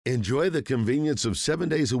Enjoy the convenience of 7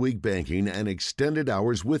 days a week banking and extended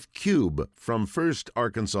hours with Cube from First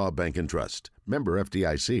Arkansas Bank and Trust. Member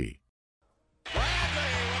FDIC.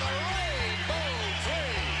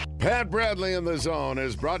 Pat Bradley in the Zone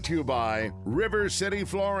is brought to you by River City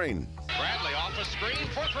Flooring. Bradley off the screen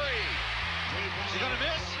for three. Is he going to miss?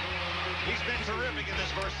 He's been terrific in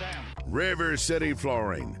this first half. River City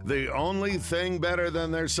Flooring. The only thing better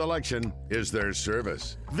than their selection is their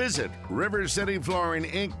service. Visit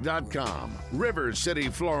RiverCityFlooringInc.com.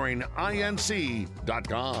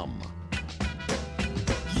 RiverCityFlooringInc.com.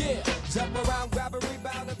 Yeah, jump around, grab a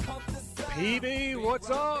rebound and pump the sound. PB,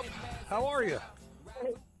 what's up? How are you? What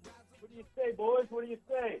do you say, boys? What do you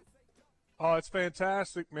say? Oh, it's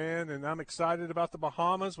fantastic, man, and I'm excited about the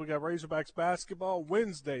Bahamas. We got Razorbacks basketball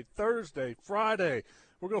Wednesday, Thursday, Friday.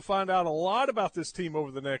 We're going to find out a lot about this team over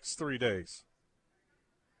the next 3 days.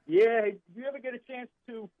 Yeah, did you ever get a chance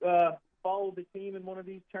to follow the team in one of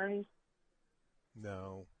these tourneys?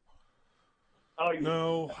 No. Oh,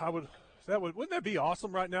 No, I would. Wouldn't that be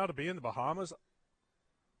awesome right now to be in the Bahamas?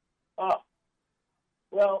 Oh,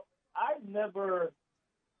 well, I've never,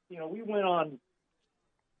 we went on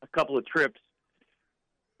a couple of trips.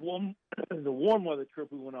 The warm weather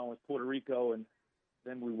trip we went on was Puerto Rico, and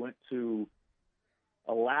then we went to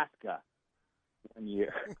Alaska one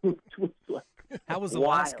year. Which was like How was wild.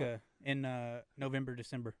 Alaska in November,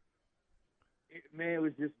 December? It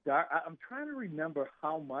was just dark. I'm trying to remember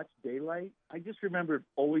how much daylight. I just remember it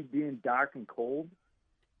always being dark and cold.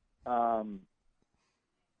 But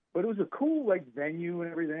it was a cool venue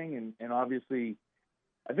and everything, and obviously,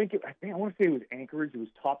 I want to say it was Anchorage. It was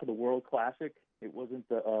Top of the World Classic. It wasn't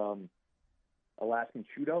the Alaskan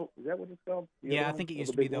Shootout. Is that what it's called? Yeah, I think it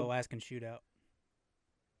used to be the Alaskan Shootout.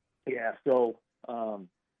 Yeah. So let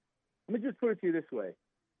me just put it to you this way: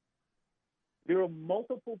 there were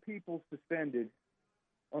multiple people suspended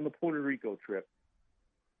on the Puerto Rico trip,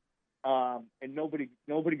 and nobody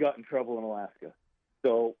got in trouble in Alaska.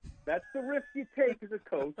 So that's the risk you take as a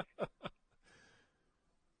coach.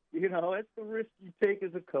 That's the risk you take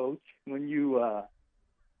as a coach when you are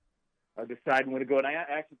deciding where to go. And I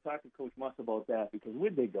actually talked to Coach Muss about that because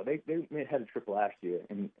where'd they go? They had a trip last year,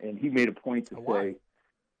 and he made a point to Hawaii. say,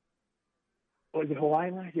 was it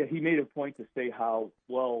Hawaii last year? He made a point to say how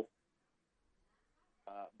well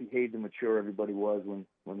behaved and mature everybody was when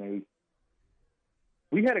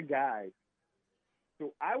we had a guy.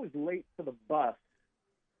 So I was late for the bus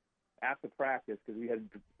after practice because we had a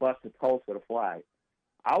bus to Tulsa to fly.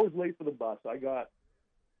 I was late for the bus. I got,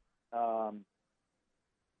 I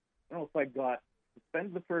don't know if I got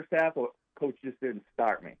suspended the first half or coach just didn't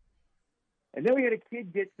start me. And then we had a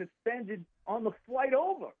kid get suspended on the flight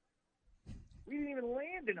over. We didn't even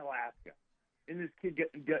land in Alaska. And this kid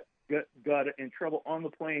got in trouble on the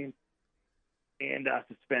plane and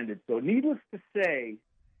suspended. So needless to say,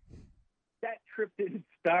 that trip didn't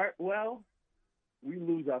start well. We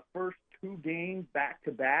lose our first two games back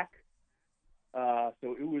to back. So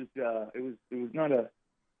it was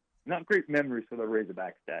not great memories for the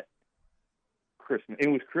Razorbacks that Christmas. It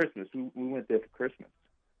was Christmas. We went there for Christmas.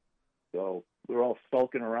 So we were all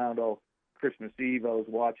sulking around all Christmas Eve. I was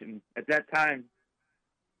watching at that time.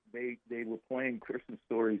 They were playing Christmas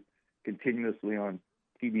Story continuously on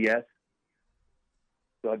TBS.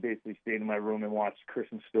 So I basically stayed in my room and watched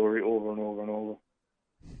Christmas Story over and over and over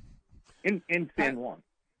in San Juan.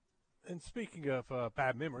 And speaking of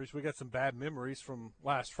bad memories, we got some bad memories from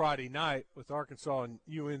last Friday night with Arkansas and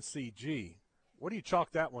UNCG. What do you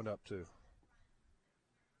chalk that one up to?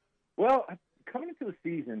 Well, coming into the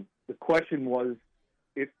season, the question was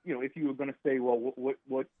if you were going to say, well,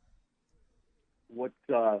 what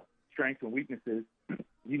strengths and weaknesses.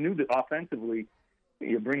 You knew that offensively,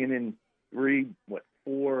 you're bringing in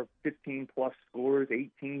 4, 15-plus scores,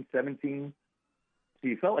 18, 17. So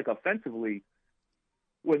you felt like offensively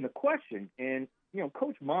wasn't the question. And,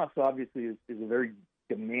 Coach Moss obviously is a very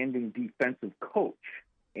demanding defensive coach.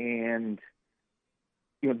 And,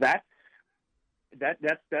 that's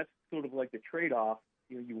sort of like the trade-off.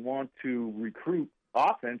 You want to recruit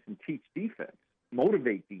offense and teach defense,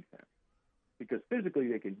 motivate defense. Because physically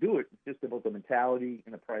they can do it. It's just about the mentality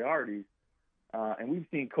and the priorities. And we've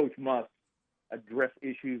seen Coach Muss address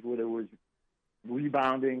issues where there was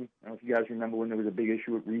rebounding. I don't know if you guys remember when there was a big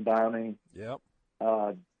issue with rebounding. Yep.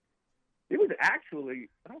 It was actually,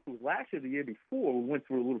 I don't know if it was last year or the year before, we went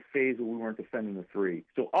through a little phase where we weren't defending the three.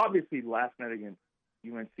 So obviously last night against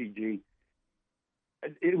UNCG,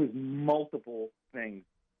 it was multiple things.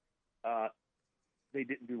 They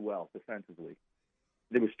didn't do well defensively.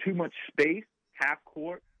 There was too much space, half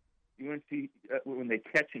court. UNC, when they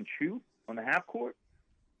catch and shoot on the half court,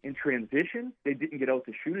 in transition. They didn't get out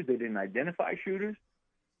to shooters. They didn't identify shooters.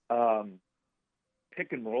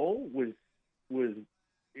 Pick and roll was the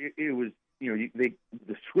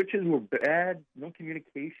switches were bad. No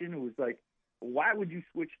communication. It was like, why would you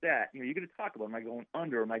switch that? You're going to talk about, am I going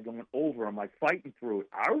under? Am I going over? Am I fighting through it?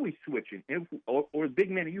 Are we switching? Or big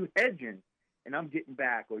man, are you hedging and I'm getting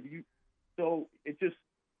back? Or do you? So it just,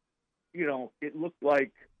 it looked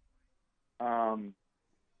like.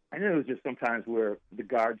 I know it was just sometimes where the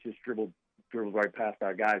guards just dribbled right past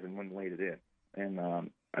our guys and wouldn't laid it in, and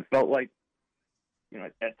I felt like,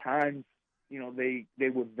 at times, they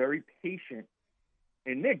were very patient,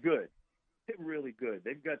 and they're good. They're really good.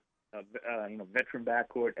 They've got veteran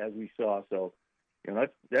backcourt, as we saw. So,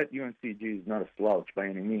 that UNCG is not a slouch by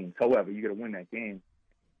any means. However, you got to win that game.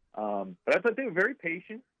 But I thought they were very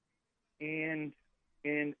patient, and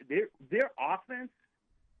their offense.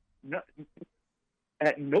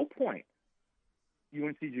 At no point,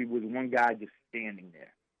 UNCG was one guy just standing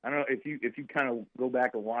there. I don't know if you kind of go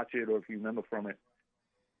back and watch it, or if you remember from it.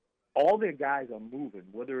 All their guys are moving,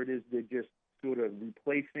 whether it is they're just sort of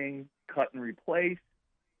replacing, cut and replace,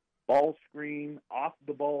 ball screen, off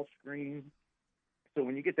the ball screen. So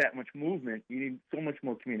when you get that much movement, you need so much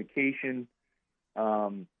more communication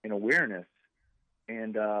and awareness.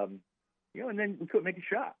 And, and then we couldn't make a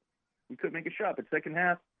shot. But second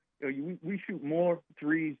half, we shoot more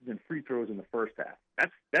threes than free throws in the first half.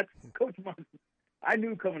 That's Coach Munson. I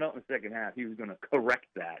knew coming out in the second half he was going to correct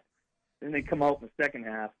that. Then they come out in the second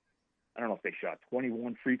half. I don't know if they shot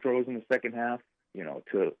 21 free throws in the second half. I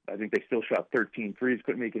think they still shot 13 threes.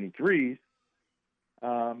 Couldn't make any threes.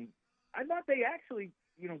 I thought they actually,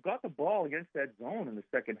 got the ball against that zone in the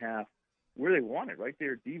second half where they wanted, right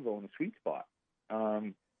there, Devo in the sweet spot.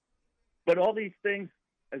 But all these things,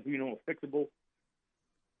 as we know, are fixable.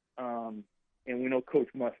 And we know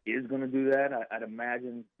Coach Musk is going to do that. I'd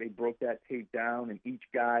imagine they broke that tape down, and each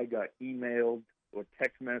guy got emailed or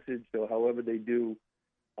text messaged, or however they do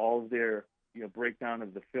all of their breakdown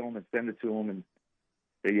of the film and send it to them, and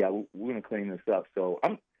say, yeah, we're going to clean this up. So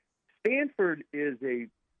Stanford is they're a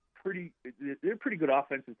pretty good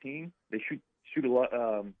offensive team. They shoot a lot.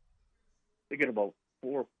 They get about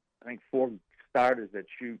four starters that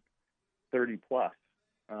shoot 30 plus.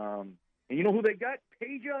 And you know who they got?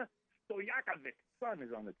 Peja Stojakovic's son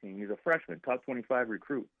is on the team. He's a freshman, top 25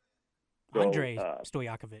 recruit. So, Andrei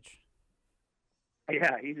Stojakovic.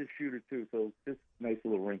 Yeah, he's a shooter too. So just nice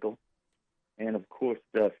little wrinkle. And of course,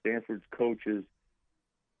 Stanford's coach is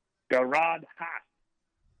Garad Haas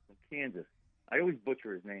from Kansas. I always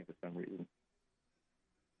butcher his name for some reason.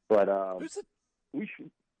 But we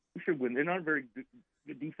should win. They're not a very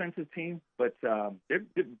good defensive team, but they're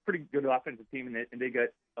a pretty good offensive team, and they got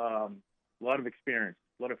a lot of experience,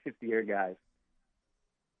 a lot of 50-year guys.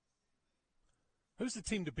 Who's the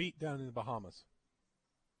team to beat down in the Bahamas?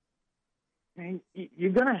 And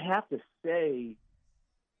you're going to have to say,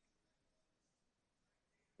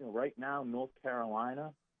 right now, North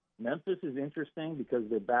Carolina. Memphis is interesting because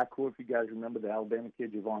their backcourt, if you guys remember the Alabama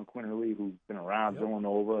kid, Javon Quinterly, who's been around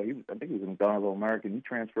Villanova. I think he was an McDonald's American. He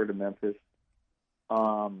transferred to Memphis.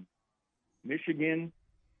 Michigan,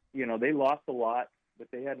 they lost a lot,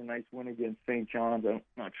 but they had a nice win against St. John's. I'm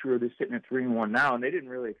not sure they're sitting at 3-1 now, and they didn't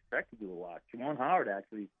really expect to do a lot. Jamon Howard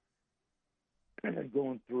actually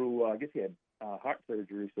going through, I guess he had heart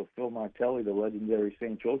surgery, so Phil Martelli, the legendary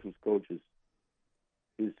St. Joseph's coach,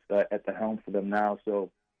 is at the helm for them now.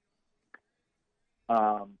 So,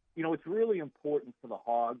 it's really important for the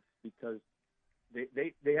Hogs because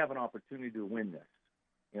they have an opportunity to win this.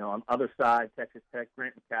 On the other side, Texas Tech,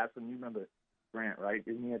 Grant McCasland, you remember Grant, right?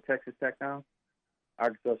 Isn't he at Texas Tech now?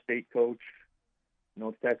 Arkansas State coach,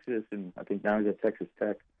 North Texas, and I think now he's at Texas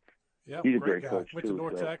Tech. Yeah, he's a great guy. coach, Went too. to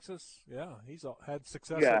North So. Texas. Yeah, he's had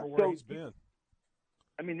success everywhere he's been.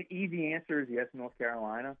 I mean, the easy answer is yes, North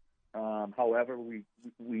Carolina. However, we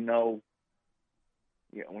know,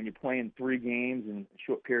 when you're playing 3 games in a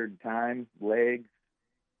short period of time, legs,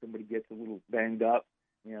 somebody gets a little banged up,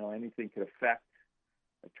 anything could affect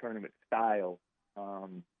a tournament style. I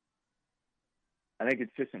think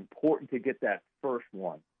it's just important to get that first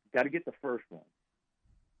one. You got to get the first one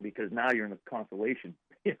because now you're in a consolation.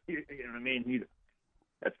 You know what I mean?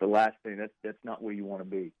 That's the last thing. That's not where you want to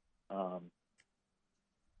be.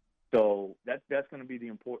 So that's going to be the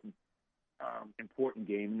important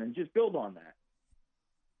game, and then just build on that.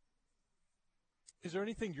 Is there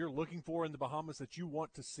anything you're looking for in the Bahamas that you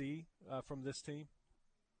want to see from this team?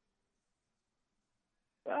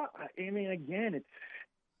 Well, I mean, again, it's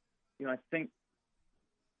I think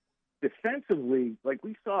defensively, like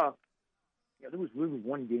we saw, there was really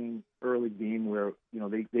one early game where,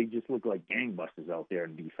 they just looked like gangbusters out there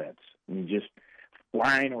in defense. I mean, just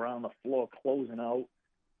flying around the floor, closing out.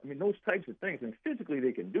 I mean, those types of things. And physically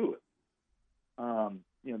they can do it.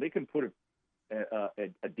 They can put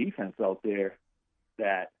a defense out there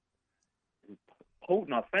that is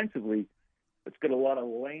potent offensively. It's got a lot of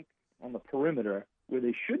length on the perimeter where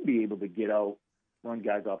they should be able to get out, run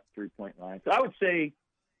guys off the three-point line. So I would say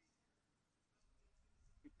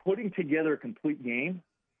putting together a complete game,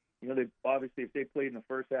 they obviously, if they played in the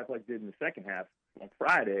first half like they did in the second half on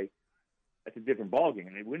Friday, that's a different ballgame,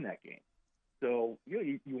 and they win that game. So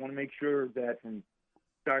you want to make sure that from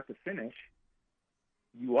start to finish,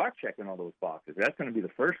 you are checking all those boxes. That's going to be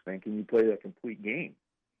the first thing. Can you play that complete game?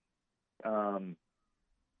 And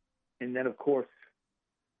then, of course,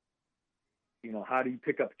 how do you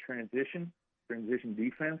pick up transition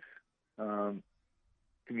defense,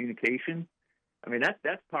 communication? I mean,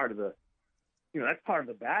 that's part of the, that's part of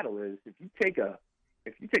the battle. Is if you take a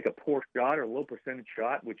poor shot or a low percentage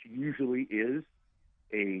shot, which usually is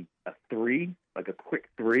a three, like a quick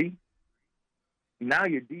three, now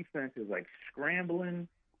your defense is like scrambling.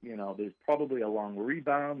 There's probably a long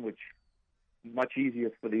rebound, which is much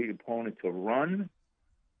easier for the opponent to run.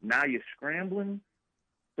 Now you're scrambling.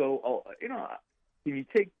 So, can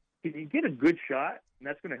you get a good shot? And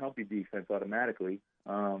that's going to help your defense automatically.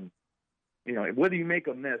 Whether you make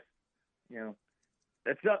or miss,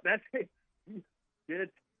 that's it. You get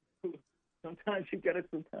it. Sometimes you get it,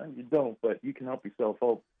 sometimes you don't. But you can help yourself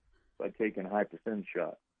out by taking a high percentage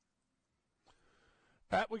shot.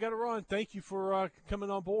 Pat, we got to run. Thank you for coming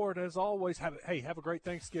on board as always. Have a great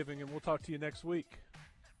Thanksgiving, and we'll talk to you next week.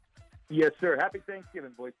 Yes, sir. Happy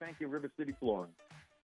Thanksgiving, boys. Thank you, River City Flooring.